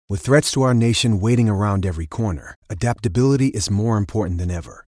With threats to our nation waiting around every corner, adaptability is more important than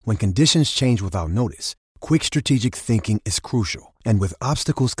ever. When conditions change without notice, quick strategic thinking is crucial. And with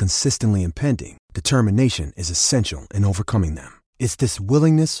obstacles consistently impending, determination is essential in overcoming them. It's this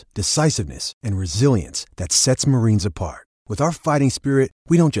willingness, decisiveness, and resilience that sets Marines apart. With our fighting spirit,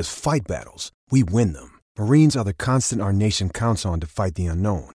 we don't just fight battles, we win them. Marines are the constant our nation counts on to fight the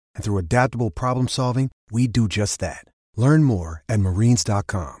unknown. And through adaptable problem solving, we do just that. Learn more at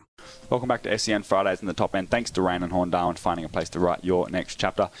marines.com. Welcome back to SEN Fridays in the Top End. Thanks to Rain and Horn Darwin for finding a place to write your next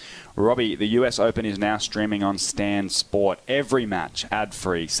chapter. Robbie, the US Open is now streaming on Stan Sport. Every match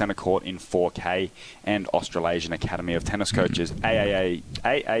ad-free, centre court in 4K, and Australasian Academy of Tennis Coaches,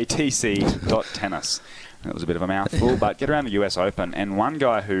 AATC.tennis. That was a bit of a mouthful, but get around the US Open. And one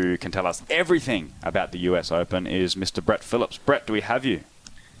guy who can tell us everything about the US Open is Mr. Brett Phillips. Brett, do we have you?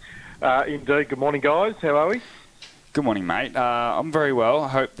 Indeed. Good morning, guys. How are we? Good morning, mate. I'm very well. I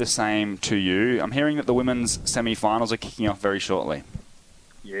hope the same to you. I'm hearing that the women's semi-finals are kicking off very shortly.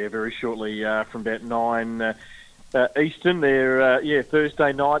 Yeah, very shortly from about 9 Eastern. They're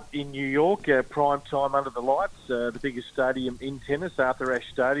Thursday night in New York, prime time under the lights, the biggest stadium in tennis, Arthur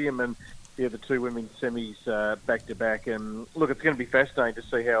Ashe Stadium, and the two women's semis back-to-back. And look, it's going to be fascinating to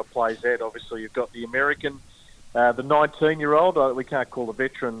see how it plays out. Obviously, you've got the American, the 19-year-old. We can't call a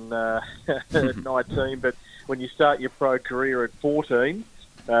veteran 19, but when you start your pro career at 14,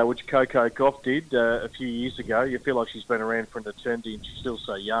 which Coco Gauff did a few years ago, you feel like she's been around for an eternity and she's still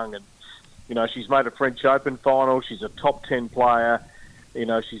so young. And, you know, she's made a French Open final. She's a top 10 player. You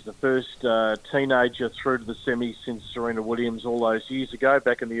know, she's the first teenager through to the semis since Serena Williams all those years ago,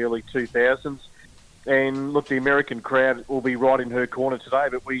 back in the early 2000s. And, look, the American crowd will be right in her corner today.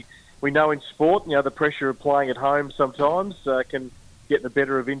 But we know in sport, you know, the pressure of playing at home sometimes can get the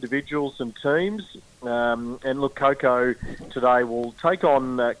better of individuals and teams. And look, Coco today will take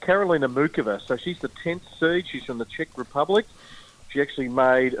on Karolina Muchova. So she's the 10th seed. She's from the Czech Republic. She actually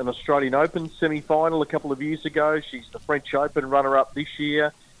made an Australian Open semi-final a couple of years ago. She's the French Open runner-up this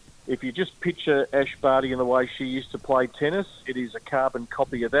year. If you just picture Ash Barty in the way she used to play tennis, it is a carbon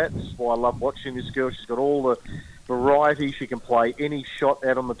copy of that. That's why I love watching this girl. She's got all the variety. She can play any shot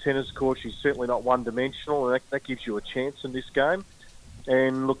out on the tennis court. She's certainly not one-dimensional, and that gives you a chance in this game.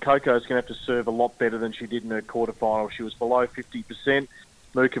 And look, Coco's going to have to serve a lot better than she did in her quarterfinal. She was below 50%.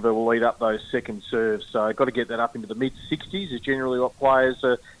 Muchova will lead up those second serves. So got to get that up into the mid-60s is generally what players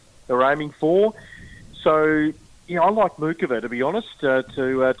are aiming for. So, you know, I like Muchova, to be honest,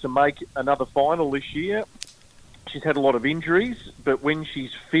 to make another final this year. She's had a lot of injuries, but when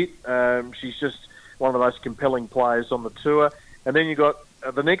she's fit, she's just one of the most compelling players on the tour. And then you've got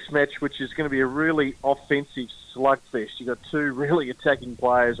the next match, which is going to be a really offensive slugfest. You've got two really attacking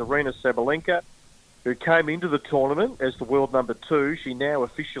players, Aryna Sabalenka, who came into the tournament as the world number 2. She now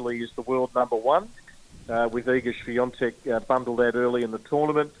officially is the world number 1, with Iga Swiatek bundled out early in the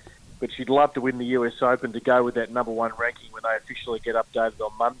tournament. But she'd love to win the US Open to go with that number 1 ranking when they officially get updated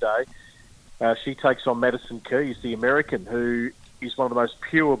on Monday. She takes on Madison Keys, the American, who is one of the most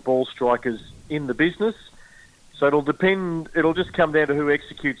pure ball strikers in the business. So it'll just come down to who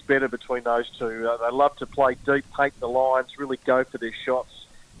executes better between those two. They love to play deep, paint the lines, really go for their shots.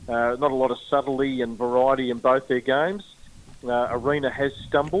 Not a lot of subtlety and variety in both their games. Aryna has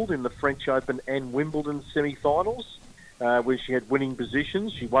stumbled in the French Open and Wimbledon semi-finals, where she had winning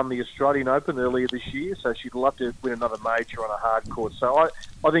positions. She won the Australian Open earlier this year, so she'd love to win another major on a hard court. So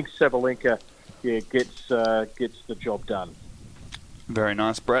I think Sabalenka gets the job done. Very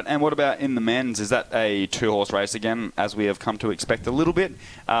nice, Brett. And what about in the men's? Is that a 2-horse race again, as we have come to expect a little bit?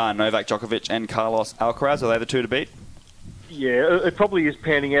 Novak Djokovic and Carlos Alcaraz, are they the two to beat? Yeah, it probably is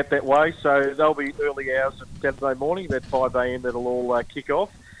panning out that way. So they'll be early hours of Saturday morning, about 5 a.m. that'll all kick off,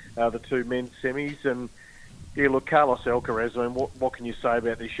 the two men's semis. And yeah, look, Carlos Alcaraz, I mean, what can you say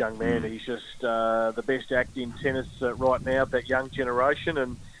about this young man? He's just the best act in tennis right now, that young generation.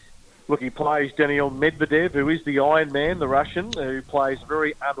 And look, he plays Daniil Medvedev, who is the Iron Man, the Russian, who plays a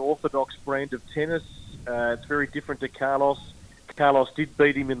very unorthodox brand of tennis. It's very different to Carlos. Carlos did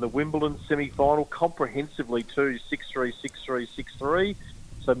beat him in the Wimbledon semi-final comprehensively too, 6-3, 6-3, 6-3.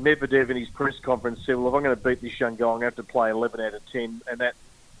 So Medvedev in his press conference said, well, if I'm going to beat this young guy, I'm going to have to play 11 out of 10, and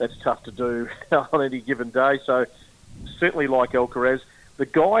that's tough to do on any given day. So certainly like Alcaraz. The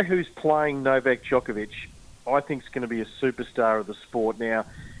guy who's playing Novak Djokovic, I think is going to be a superstar of the sport. Now,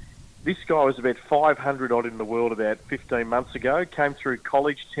 this guy was about 500 odd in the world about 15 months ago, came through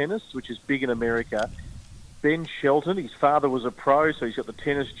college tennis, which is big in America. Ben Shelton, his father was a pro, so he's got the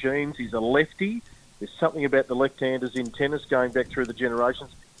tennis genes. He's a lefty. There's something about the left-handers in tennis going back through the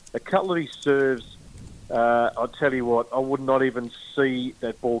generations. A couple of his serves I'll tell you what, I would not even see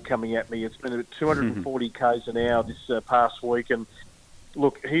that ball coming at me. It's been at 240 k's an hour this past week, and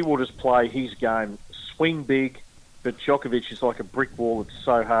look, he will just play his game, swing big, but Djokovic is like a brick wall. It's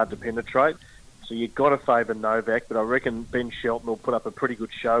so hard to penetrate. So you've got to favour Novak, but I reckon Ben Shelton will put up a pretty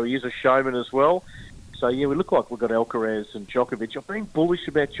good show. He is a showman as well. So, yeah, we look like we've got Alcaraz and Djokovic. I've been bullish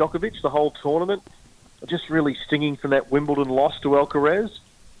about Djokovic the whole tournament. Just really stinging from that Wimbledon loss to Alcaraz.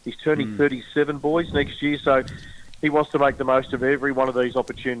 He's turning 37, boys, next year, so he wants to make the most of every one of these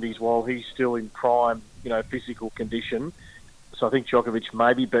opportunities while he's still in prime, physical condition. So I think Djokovic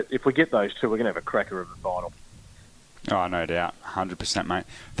maybe, but if we get those two, we're going to have a cracker of a final. Oh, no doubt. 100%, mate.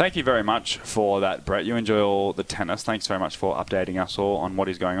 Thank you very much for that, Brett. You enjoy all the tennis. Thanks very much for updating us all on what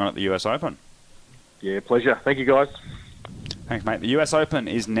is going on at the US Open. Yeah, pleasure. Thank you, guys. Thanks, mate. The US Open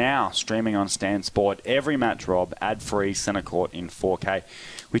is now streaming on Stan Sport. Every match, Rob, ad-free, centre court in 4K.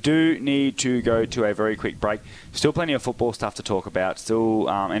 We do need to go to a very quick break. Still plenty of football stuff to talk about.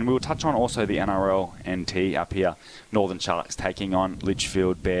 And we'll touch on also the NRL NT up here. Northern Sharks taking on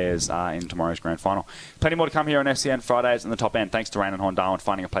Litchfield Bears in tomorrow's grand final. Plenty more to come here on SCN Fridays in the top end. Thanks to Rain and Horn Darwin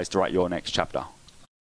finding a place to write your next chapter.